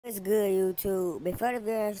What's good, YouTube? Before the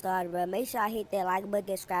video starts, bro, make sure I hit that like button,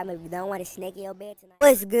 subscribe if you don't want to snake in your bed tonight.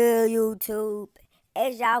 What's good, YouTube?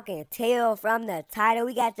 As y'all can tell from the title,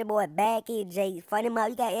 we got your boy BadKidJay, FunnyMike.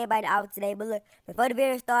 We got everybody out today. But look, before the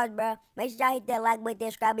video starts, bro, make sure y'all hit that like button,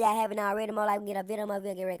 subscribe if y'all haven't already. More like we get a video, more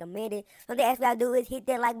video get recommended. Something else we gotta do is hit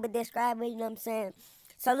that like button, subscribe, you know what I'm saying?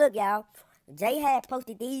 So look, y'all, Jay had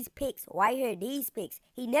posted these pics right here, these pics.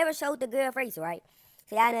 He never showed the girl face, right?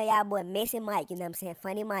 So y'all know y'all boy Messy Mike, you know what I'm saying?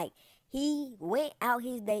 FunnyMike. He went out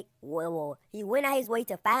his day, he went out his way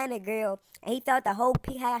to find a girl, and he felt the whole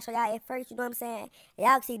pic how I show y'all at first, you know what I'm saying? And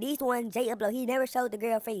y'all can see these ones Jay upload. He never showed the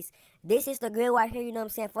girl face. This is the girl right here, you know what I'm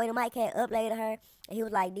saying? FunnyMike had uploaded her, and he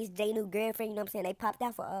was like, this Jay new girlfriend, you know what I'm saying? They popped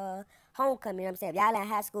out for homecoming, you know what I'm saying? If y'all in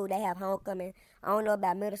high school, they have homecoming. I don't know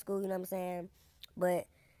about middle school, you know what I'm saying? But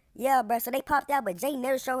yeah, bro, so they popped out, but Jay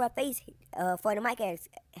never showed her face. FunnyMike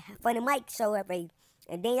showed her face.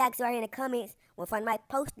 And then y'all can see right here in the comments, when FunnyMike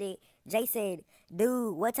posted, Jay said,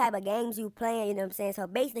 dude, what type of games you playing, you know what I'm saying? So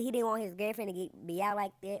basically, he didn't want his girlfriend to be out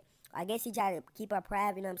like that. I guess he tried to keep her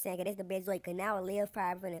private, you know what I'm saying? Because that's the best way, because now Liv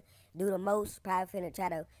probably finna do the most, probably finna try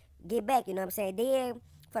to get back, you know what I'm saying? Then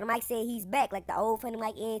FunnyMike said he's back, like the old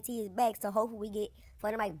FunnyMike ENT is back, so hopefully we get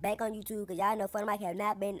FunnyMike back on YouTube, because y'all know FunnyMike have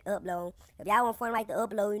not been uploading. If y'all want FunnyMike to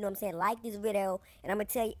upload, you know what I'm saying, like this video, and I'm going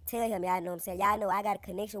to tell him, y'all know what I'm saying? Y'all know I got a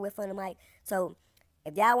connection with FunnyMike, so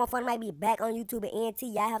if y'all want FunnyMike be back on YouTube and ENT,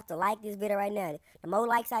 y'all have to like this video right now. The more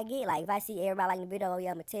likes I get, like if I see everybody liking the video, yeah,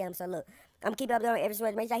 I'm going to tell them. So look, I'm going to keep up there on every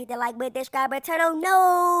switch. Make sure I hit that like button, subscribe button, turn on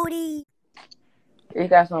notifications. It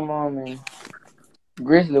got some on me.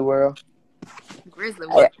 Grizzly World. Grizzly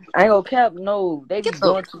World. I ain't gonna cap, no. They be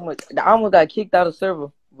doing too much. I almost got kicked out of the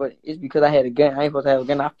server, but it's because I had a gun. I ain't supposed to have a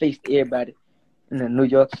gun. I faced everybody in the New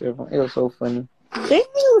York server. It was so funny. Damn,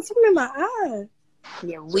 something in my eye.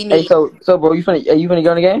 Yeah, we need. Hey, so bro, you finna get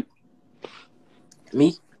on the game?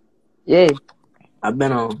 Me? Yeah. I've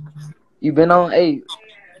been on. You been on? Hey,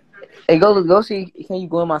 go see. Can you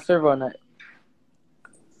go in my server or not?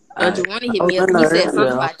 Juwanna hit me up. He said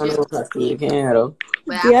something about you. You can, though.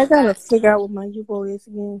 But Yeah, I gotta figure out what my U-boat is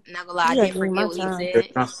again. not gonna lie, I did forget what he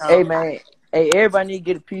said. So. Hey man, hey, everybody need to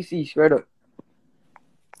get a PC straight up.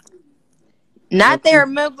 Not they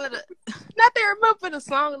remember the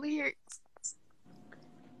song lyrics.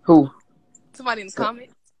 Who? Somebody in the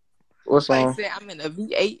comments. What song? Somebody said I'm in a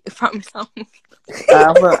V8 from the song.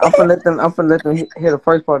 I'm finna let them hear the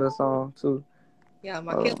first part of the song too. Yeah,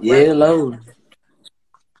 my kids. Yeah, low.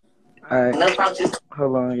 Alright.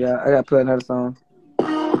 Hold on, y'all. I gotta play another song.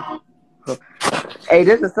 Hey,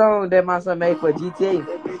 this is a song that my son made for GTA.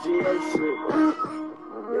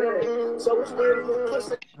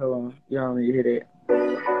 Hold on. Y'all don't need to hear that.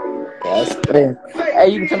 Yes. Hey,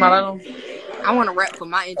 you can turn my light on? I want to rap for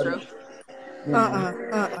my intro. I'm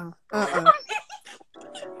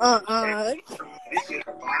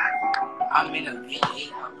in a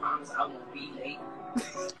V8. I promise I'm a V8.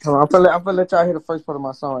 Hold on, I'm finna let y'all hear the first part of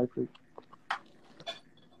my song right quick.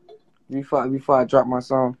 Before I drop my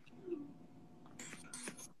song.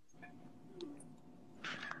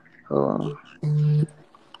 Hold on.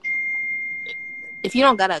 If you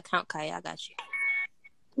don't got an account, Kai, I got you.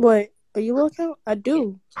 What? Are you looking? I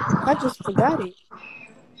do. I just forgot it.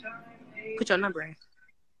 Put your number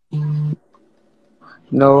in.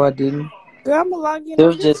 No, I didn't. Girl, I'm gonna log in.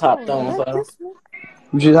 Fifth just hopped on, so.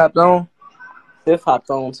 You just hopped on? Fifth hopped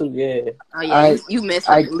on too, yeah. Oh yeah, you messed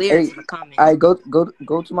with the lyrics in the comments. Alright, go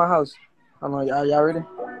to my house. Hold on, y'all ready?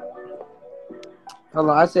 Hold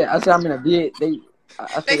on, I said I'm in a V8.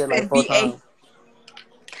 I said that like 4 times.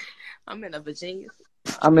 I'm in a Virginia.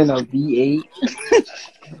 I'm in a V8.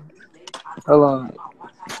 Hold on,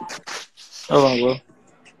 bro.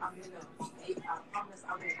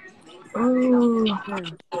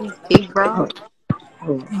 Big bro.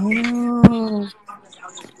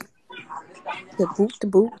 The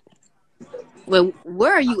boot. Well,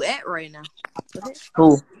 where are you at right now?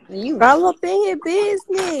 Who? You. All up in your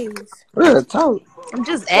business. Yeah, talk. I'm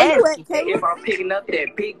just Where you asking. at, Taylor? If I'm picking up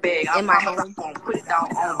that big bag, In my home. I'm gonna put it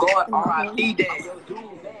down on guard or I need that.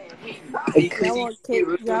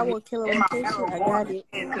 Y'all want killer location? I got it.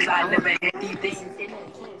 Cause I never had these things.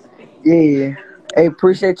 Yeah. Hey,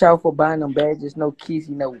 appreciate y'all for buying them badges. No kissy,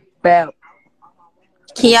 no bow.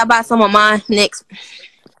 Can y'all buy some of mine next?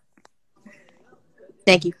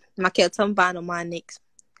 Thank you. My kid, tell me buying on mine next.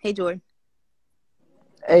 Hey, Jordan.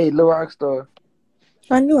 Hey, Lil Rockstar.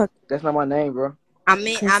 I knew That's not my name, bro. I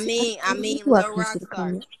mean, Lil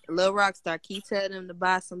Rockstar. Lil Rockstar. Can you tell them to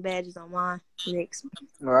buy some badges on mine next?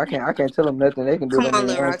 No, I can't tell them nothing. They can do Come it on,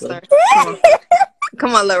 Lil Rockstar.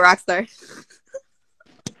 Come on, Lil Rockstar.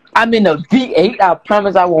 I'm in a V8. I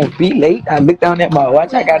promise I won't be late. I look down at my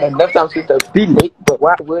watch. I got enough time to be late. But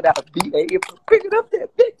why would I be late if I'm picking up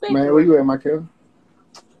that big thing? Man, where you at, Michael?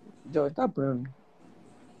 Joey, stop bringing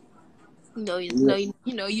me.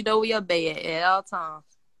 You know where your bed at all times.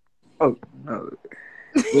 Oh, no.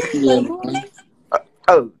 Where you at, man?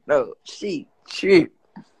 Oh, no. She tripped.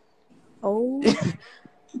 Oh.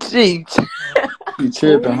 She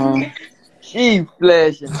tripping, huh? She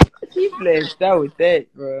flashing. She flashed out with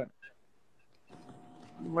that, bro.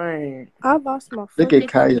 Man. I lost my Look fucking at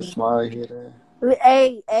Kaya smile here.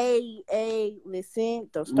 Hey, listen,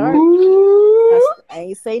 don't start. I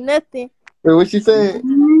ain't say nothing. Wait, what she said? I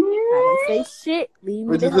didn't say shit. Leave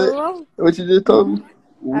me What the you hell said? alone. What you just told me?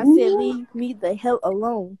 I said leave me the hell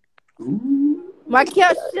alone. Michael,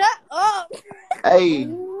 shut up. Hey,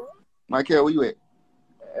 Michael, where you at?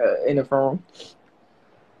 In the phone.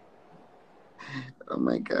 Oh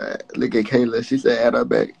my God! Look at Kayla. She said, "Add her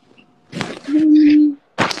back."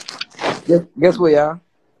 Guess what, y'all?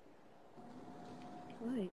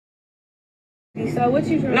 So what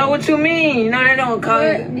you trying? No, what you mean? No, that don't call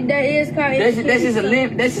it. That is called. That's just a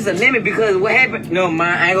limit. That's just a limit because what happened? No,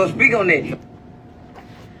 man, I ain't gonna speak on that.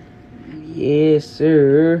 Yes,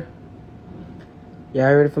 sir.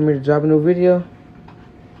 Y'all ready for me to drop a new video?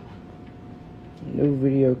 New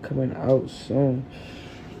video coming out soon.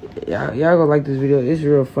 Y'all gonna like this video. It's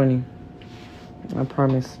real funny. I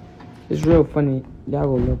promise. It's real funny.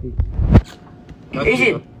 Y'all gonna love it. Is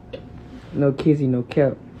it? No kizzy, no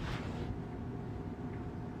cap.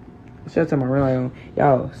 Shout out to my real life on.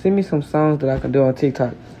 Y'all, send me some songs that I can do on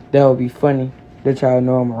TikTok. That would be funny. That y'all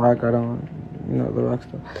know I'm a rock out on. You know, the rock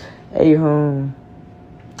star. Hey,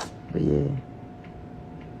 but yeah.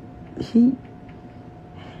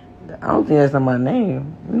 I don't think that's not my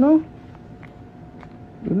name. You know?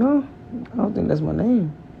 I don't think that's my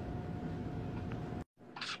name.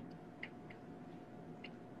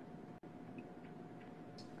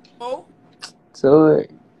 Oh, So,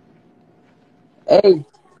 hey,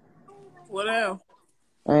 what else?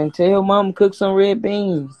 and tell your mom cook some red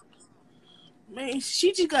beans. Man,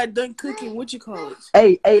 she just got done cooking. What you call it?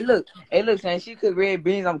 Hey, look, son. She cook red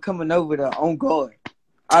beans. I'm coming over there on guard.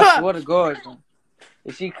 I swear to God, son.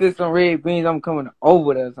 If she cooks some red beans, I'm coming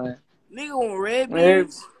over there, son. Nigga want red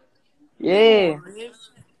beans? Yeah.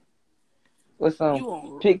 With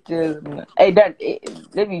some pictures. Hey,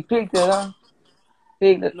 let me pictures, huh?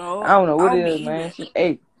 No, I don't know what I it don't be is, eating man. that.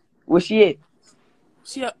 Hey, where she at?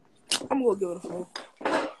 I'm gonna give her the phone.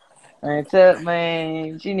 Man, tell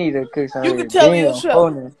man, she need to cook some You can red tell her beans on yourself.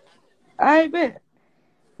 phone. I bet.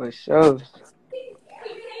 For sure.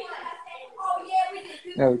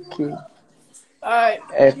 No kid. Alright.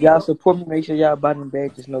 If y'all support me, make sure y'all buy them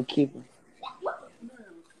badges. No kidding.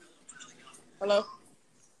 Hello?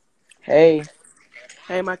 Hey.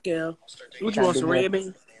 Hey, Michael. What you Trying want, to do some me red that?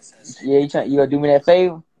 beans? Yeah, you gonna do me that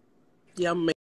favor? Yeah, I'm